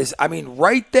 It is, I mean,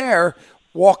 right there.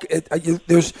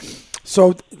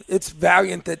 So it's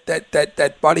valiant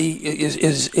that Buddy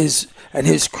is and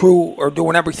his crew are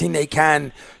doing everything they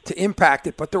can to impact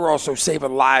it, but they're also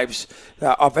saving lives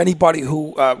of anybody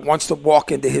who wants to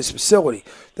walk into his facility.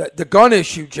 The gun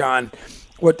issue, John,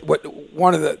 what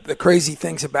one of the crazy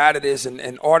things about it is,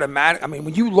 and automatic. I mean,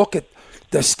 when you look at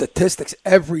the statistics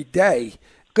every day,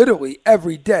 literally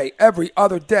every day, every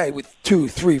other day, with 2,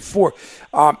 3, 4,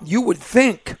 you would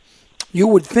think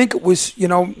it was,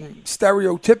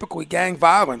 stereotypically gang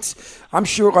violence. I'm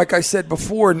sure, like I said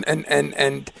before,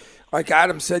 and like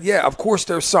Adam said, yeah, of course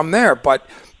there's some there, but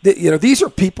these are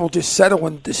people just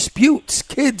settling disputes,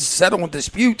 kids settling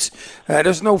disputes.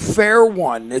 There's no fair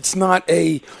one. It's not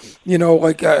a,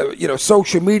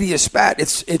 social media spat.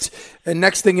 And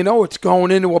next thing you know, it's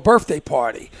going into a birthday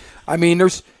party. I mean,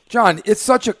 John, it's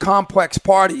such a complex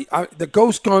party. The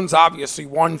ghost gun's obviously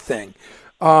one thing.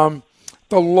 The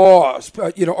laws,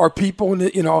 are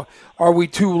people, are we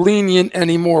too lenient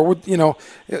anymore?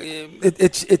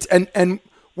 And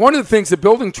one of the things the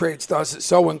building trades does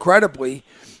so incredibly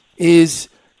is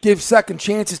give second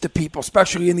chances to people,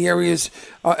 especially in the areas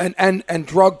and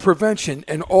drug prevention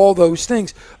and all those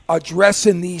things,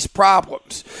 addressing these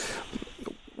problems.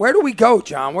 Where do we go,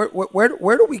 John? Where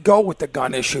do we go with the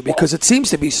gun issue? Because it seems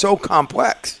to be so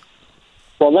complex.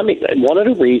 Well, one of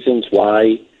the reasons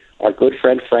why our good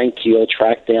friend Frank Keel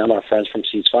tracked down our friends from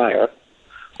Ceasefire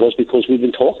was because we've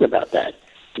been talking about that.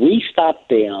 We stopped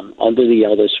down under the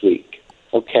L this week,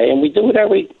 okay, and we do it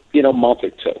every month or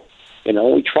two.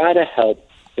 We try to help.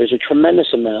 There's a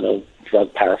tremendous amount of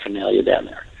drug paraphernalia down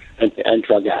there and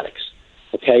drug addicts,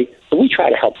 okay? So we try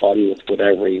to help Buddy with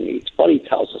whatever he needs. Buddy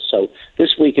tells us. So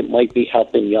this week it might be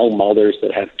helping young mothers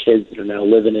that have kids that are now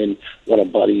living in one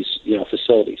of Buddy's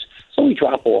facilities. So we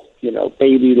drop off,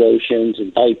 baby lotions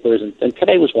and diapers, and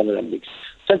today was one of them weeks.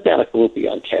 Sent down a group of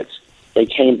young kids. They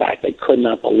came back. They could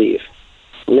not believe.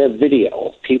 We have video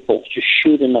of people just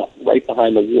shooting up right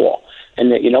behind the wall.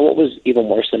 And you know what was even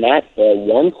worse than that? In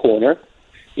one corner,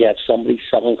 you have somebody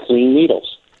selling clean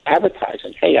needles,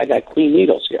 advertising, hey, I got clean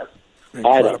needles here.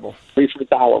 Incredible. $3 for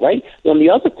 $1, right? On the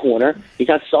other corner, you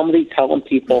got somebody telling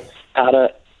people how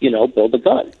to, build a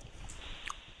gun.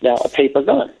 Now, a paper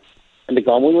gun. And the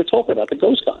gun we were talking about, the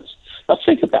ghost guns. Now,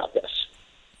 think about this.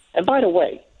 And by the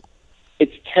way,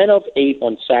 it's 10:08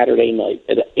 on Saturday night.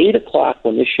 At 8 o'clock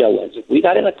when this show ends, if we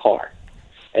got in a car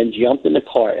and jumped in the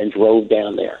car and drove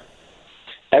down there,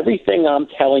 everything I'm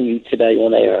telling you today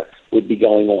on air would be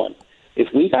going on.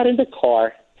 If we got in the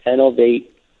car 10:08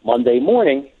 Monday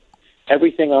morning,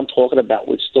 everything I'm talking about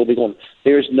would still be going.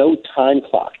 There's no time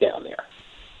clock down there.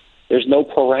 There's no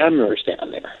parameters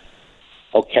down there.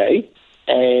 Okay?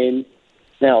 And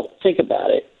now think about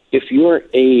it. If you're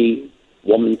a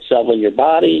woman selling your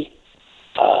body,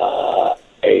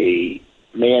 a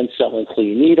man selling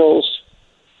clean needles,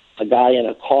 a guy in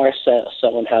a car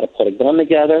selling how to put a gun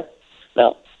together.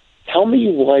 Now, tell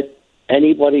me what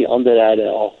anybody under that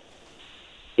L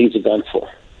needs a gun for,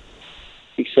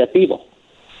 except evil.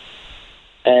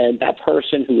 And that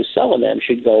person who is selling them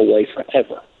should go away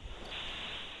forever.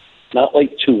 Not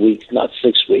like 2 weeks, not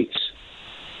 6 weeks.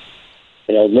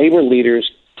 Labor leaders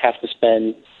have to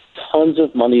spend tons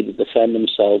of money to defend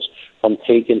themselves from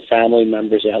taking family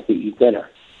members out to eat dinner.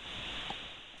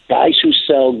 Guys who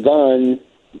sell gun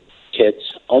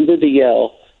kits under the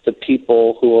L to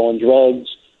people who are on drugs,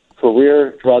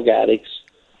 career drug addicts,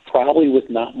 probably with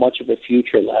not much of a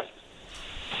future left.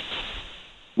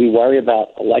 We worry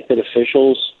about elected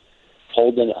officials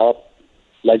holding up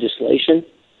legislation.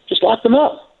 Just lock them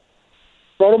up.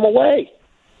 Throw them away.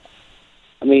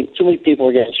 I mean, too many people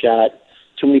are getting shot.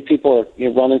 Too many people are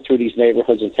running through these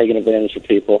neighborhoods and taking advantage of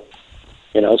people.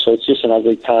 So it's just an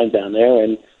ugly time down there,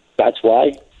 and that's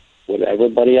why whatever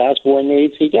Buddy Osborne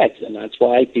needs, he gets. And that's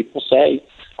why people say,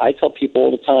 I tell people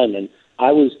all the time, and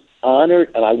I was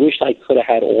honored, and I wish I could have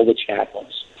had all the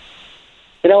chaplains.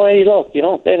 Hey, look, they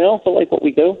don't like what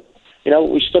we do.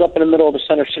 We stood up in the middle of the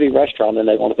Center City restaurant, and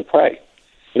they wanted to pray.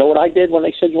 You know what I did when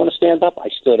they said, you want to stand up? I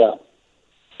stood up.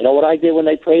 You know what I did when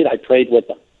they prayed? I prayed with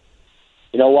them.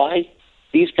 You know why?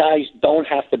 These guys don't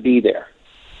have to be there.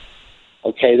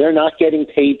 Okay, they're not getting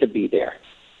paid to be there.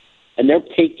 And they're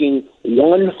taking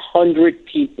 100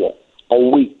 people a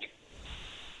week.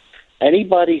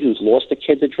 Anybody who's lost a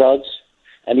kid to drugs,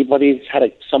 anybody who's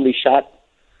had somebody shot,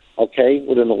 okay,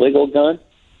 with an illegal gun,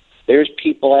 There's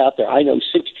people out there, I know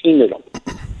 16 of them,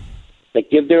 that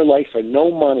give their life for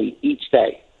no money each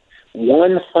day.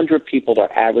 100 people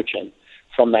are averaging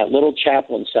from that little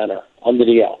Chaplain Center under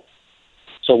the L.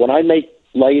 So when I make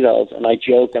light of and I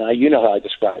joke and you know how I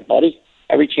describe, buddy,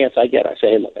 every chance I get, I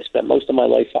say, hey, look, I spent most of my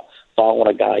life following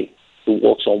a guy who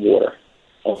walks on water,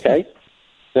 okay?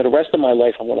 So the rest of my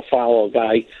life, I'm going to follow a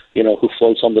guy, who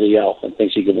floats under the L and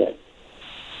thinks he can win.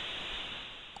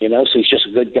 So he's just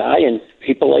a good guy, and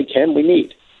people like him we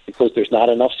need, because there's not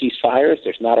enough ceasefires,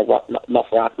 there's not enough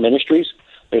rock ministries,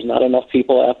 there's not enough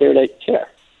people out there that care.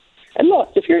 And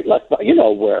look,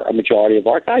 where a majority of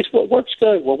our guys works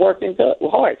good, we're working good, we're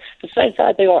hard. The same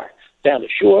side they are, down the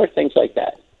shore, things like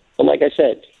that. But like I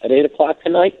said, at 8 o'clock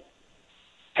tonight,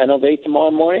 10:08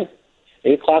 tomorrow morning,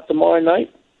 8 o'clock tomorrow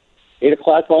night, 8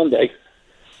 o'clock Monday,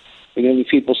 we're going to be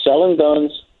people selling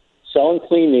guns, selling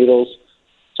clean needles,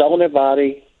 selling their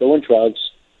body, doing drugs,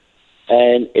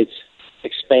 and it's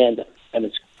expanding, and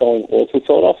it's going all through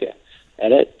Philadelphia.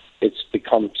 And it's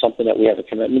become something that we have a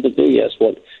commitment to do, yes.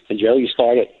 And Joe, you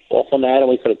started off on that, and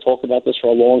we could have talked about this for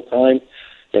a long time.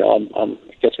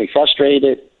 It gets me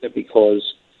frustrated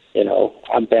because,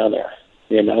 I'm down there.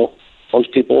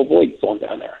 Most people avoid going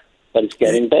down there, but it's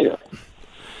getting bigger.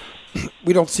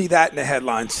 We don't see that in the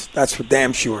headlines. That's for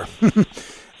damn sure.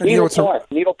 Needle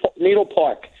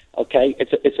Park. Okay,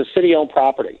 it's a city-owned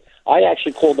property. I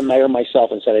actually called the mayor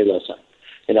myself and said, "Hey, listen,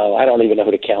 I don't even know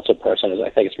who the council person is. I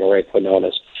think it's Maria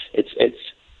Quinones.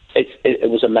 It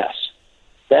was a mess."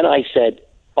 Then I said,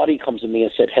 Buddy comes to me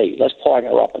and said, "Hey, let's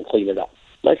partner up and clean it up.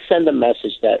 Let's send a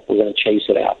message that we're going to chase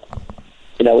it out.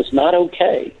 It's not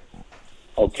okay."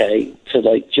 Okay,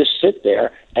 to just sit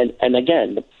there. And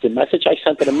again, the message I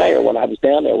sent to the mayor when I was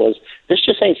down there was, this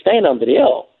just ain't staying under the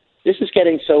hill. This is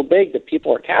getting so big that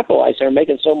people are capitalizing, they're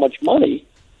making so much money.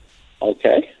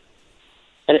 Okay?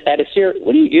 And at a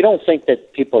you don't think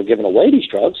that people are giving away these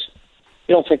drugs.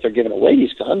 You don't think they're giving away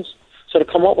these guns. So to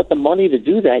come up with the money to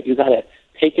do that, you got to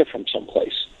take it from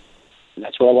someplace. And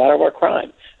that's where a lot of our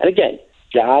crime. And again,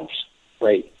 jobs,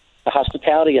 great. The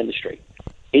hospitality industry.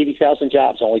 80,000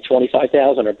 jobs, only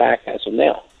 25,000 are back as of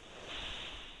now.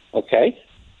 Okay?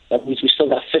 That means we still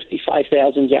got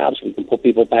 55,000 jobs we can put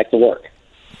people back to work.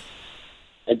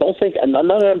 And don't think,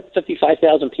 none of them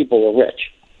 55,000 people were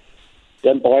rich.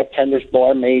 Them bartenders,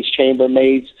 barmaids,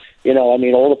 chambermaids,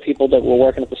 all the people that were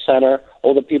working at the center,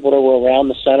 all the people that were around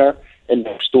the center, in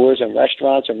stores and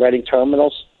restaurants and Reading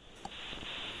terminals.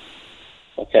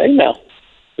 Okay? Now,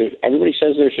 everybody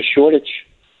says there's a shortage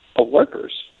of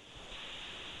workers.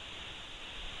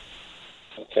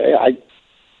 Okay, I'd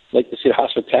like to see the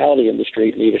hospitality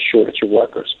industry need a shortage of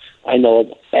workers. I know of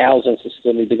thousands that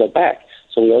still need to go back.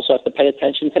 So we also have to pay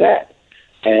attention to that.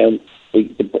 And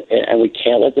we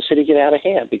can't let the city get out of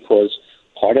hand, because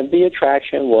part of the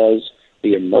attraction was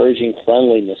the emerging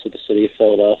cleanliness of the city of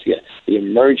Philadelphia, the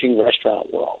emerging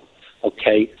restaurant world,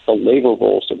 okay, the labor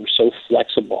rules that were so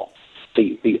flexible,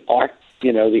 the art,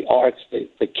 the arts,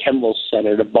 the Kimball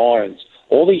Center, the Barnes,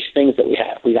 all these things that we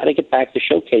have. We got to get back to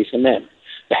showcasing them.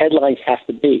 The headlines have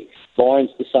to be, Barnes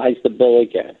decides to bill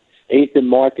again. 8th and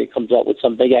Market comes up with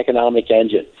some big economic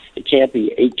engine. It can't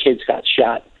be 8 kids got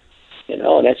shot, and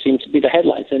that seems to be the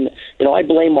headlines. And, I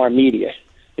blame our media.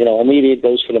 Our media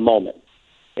goes for the moment,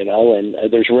 and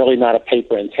there's really not a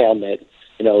paper in town that,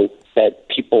 that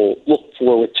people look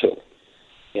forward to,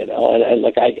 and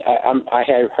like I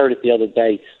had heard it the other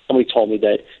day. Somebody told me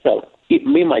that,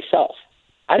 me myself,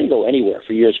 I didn't go anywhere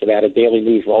for years without a Daily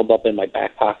News rolled up in my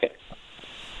back pocket.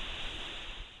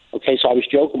 Okay, so I was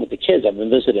joking with the kids I've been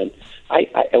visiting. I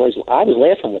was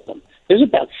laughing with them. There's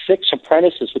about 6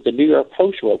 apprentices with the New York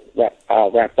Post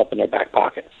wrapped up in their back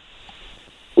pocket.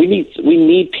 We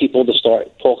need people to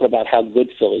start talking about how good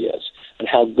Philly is and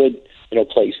how good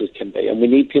places can be, and we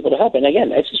need people to help. And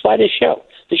again, that's just why this show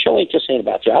ain't just saying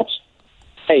about jobs.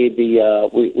 Hey,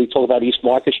 we talk about East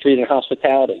Market Street and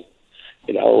hospitality.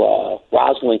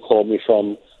 Rosalind called me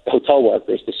from the hotel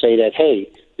workers to say that,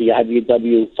 hey, the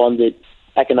IBEW funded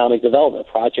economic development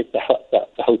project, the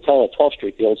hotel at 12th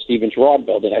Street, the old Stephen Girard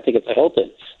building, I think it's a Hilton,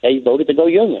 they voted to go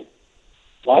union.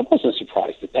 Well, I wasn't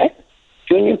surprised at that.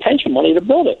 Union pension money to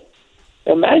build it.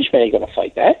 Management ain't going to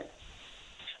fight that.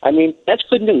 That's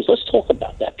good news. Let's talk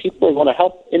about that. People are going to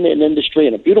help in an industry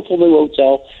in a beautiful new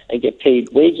hotel and get paid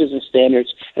wages and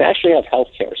standards and actually have health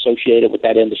care associated with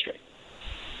that industry.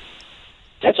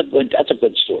 That's a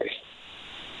good story.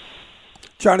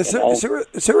 John, is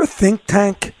there a think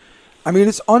tank?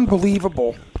 It's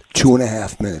unbelievable.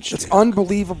 2.5 minutes. It's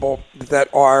unbelievable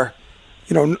that our,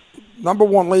 number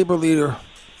one labor leader,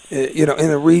 in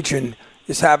the region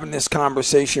is having this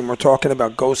conversation. We're talking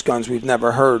about ghost guns we've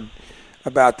never heard.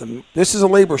 about them. This is a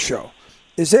labor show.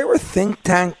 Is there a think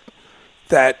tank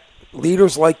that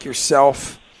leaders like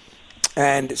yourself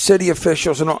and city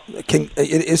officials and all,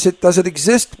 does it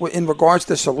exist in regards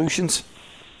to solutions?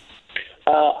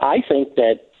 I think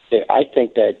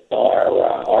that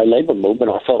our labor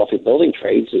movement, our Philadelphia building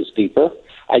trades, is deeper.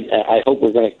 I hope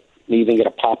we're going to even get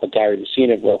a pop of Gary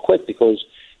Messina real quick, because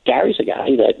Gary's a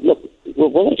guy that, look,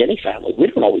 we're like any family. We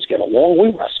don't always get along. We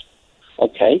wrestle.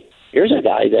 Okay? Here's a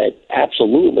guy that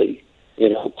absolutely,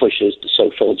 pushes the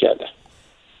social agenda.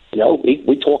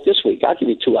 We talked this week. I'll give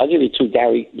you two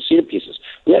Gary Messina pieces.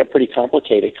 We had a pretty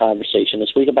complicated conversation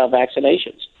this week about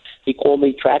vaccinations. He called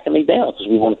me, tracking me down, because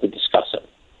we wanted to discuss it.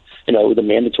 The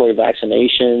mandatory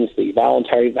vaccinations, the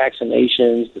voluntary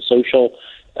vaccinations, the social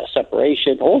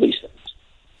separation, all these things.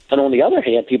 And on the other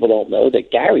hand, people don't know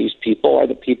that Gary's people are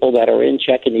the people that are in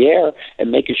checking the air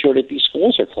and making sure that these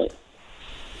schools are clean.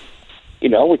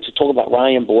 To talk about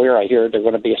Ryan Boyer, I hear there's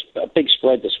going to be a big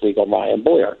spread this week on Ryan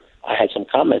Boyer. I had some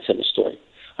comments in the story.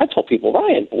 I told people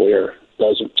Ryan Boyer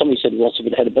doesn't. Somebody said he wants to be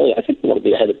the head of building. I think he wants to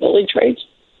be the head of building trades.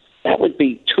 That would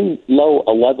be too low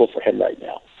a level for him right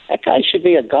now. That guy should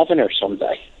be a governor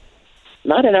someday.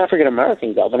 Not an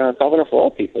African-American governor, a governor for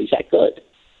all people. He's that good.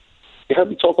 You heard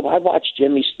me talk about, I watched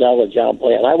Jimmy Snell and John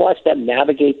Bland. I watched them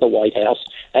navigate the White House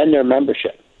and their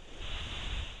membership.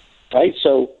 Right?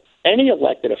 So any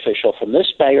elected official from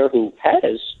this mayor who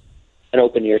has an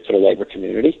open ear to the labor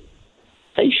community,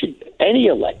 any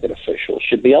elected official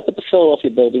should be up at the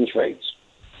Philadelphia Building Trades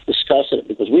discussing it,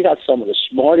 because we got some of the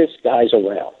smartest guys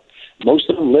around. Most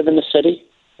of them live in the city,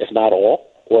 if not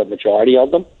all, or a majority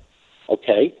of them.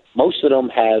 Okay? Most of them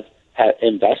have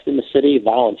invest in the city,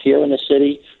 volunteer in the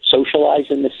city, socialize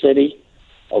in the city,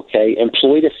 okay,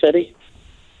 employ the city.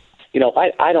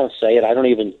 I don't say it. I don't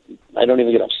even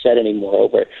get upset anymore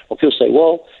over it. When people say,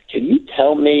 well, can you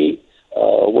tell me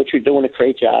what you're doing to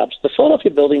create jobs? The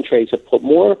Philadelphia Building Trades have put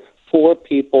more poor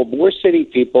people, more city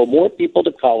people, more people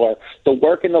of color to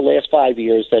work in the last 5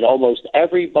 years than almost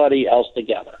everybody else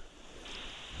together.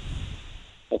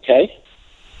 Okay?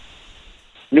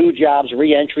 New jobs,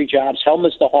 re-entry jobs,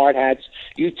 helmets to hard hats.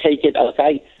 You take it.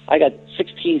 I got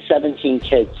 16, 17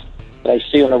 kids that I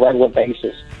see on a regular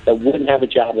basis that wouldn't have a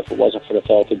job if it wasn't for the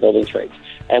Philadelphia Building Trades.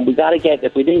 And we got to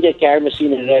if we didn't get Gary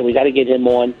Messina today, we got to get him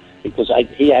on, because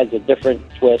he has a different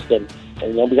twist. And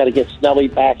then we got to get Snelly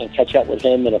back and catch up with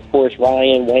him. And, of course,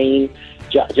 Ryan, Wayne,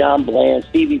 John Bland,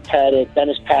 Stevie Pettit,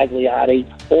 Dennis Pagliotti,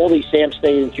 all these Sam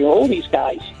Stadium, all these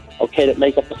guys, okay, that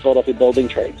make up the Philadelphia Building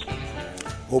Trades.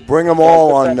 We'll bring them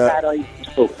all on.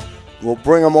 We'll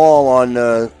bring them all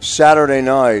on Saturday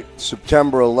night,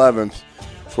 September 11th,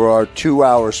 for our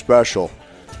 2-hour special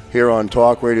here on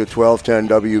Talk Radio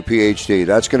 1210 WPHT.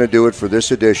 That's going to do it for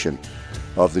this edition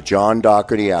of the John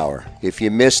Doherty Hour. If you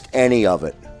missed any of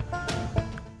it,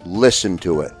 listen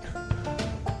to it.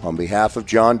 On behalf of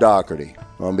John Doherty,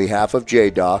 on behalf of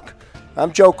J-Doc,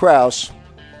 I'm Joe Kraus.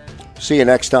 See you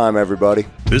next time, everybody.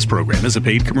 This program is a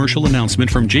paid commercial announcement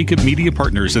from Jacob Media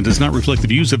Partners and does not reflect the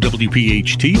views of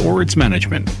WPHT or its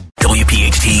management.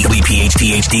 WPHT,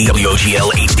 WPHT-HD,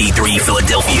 WOGL HD3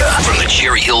 Philadelphia. From the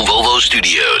Cherry Hill Volvo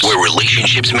Studios, where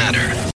relationships matter.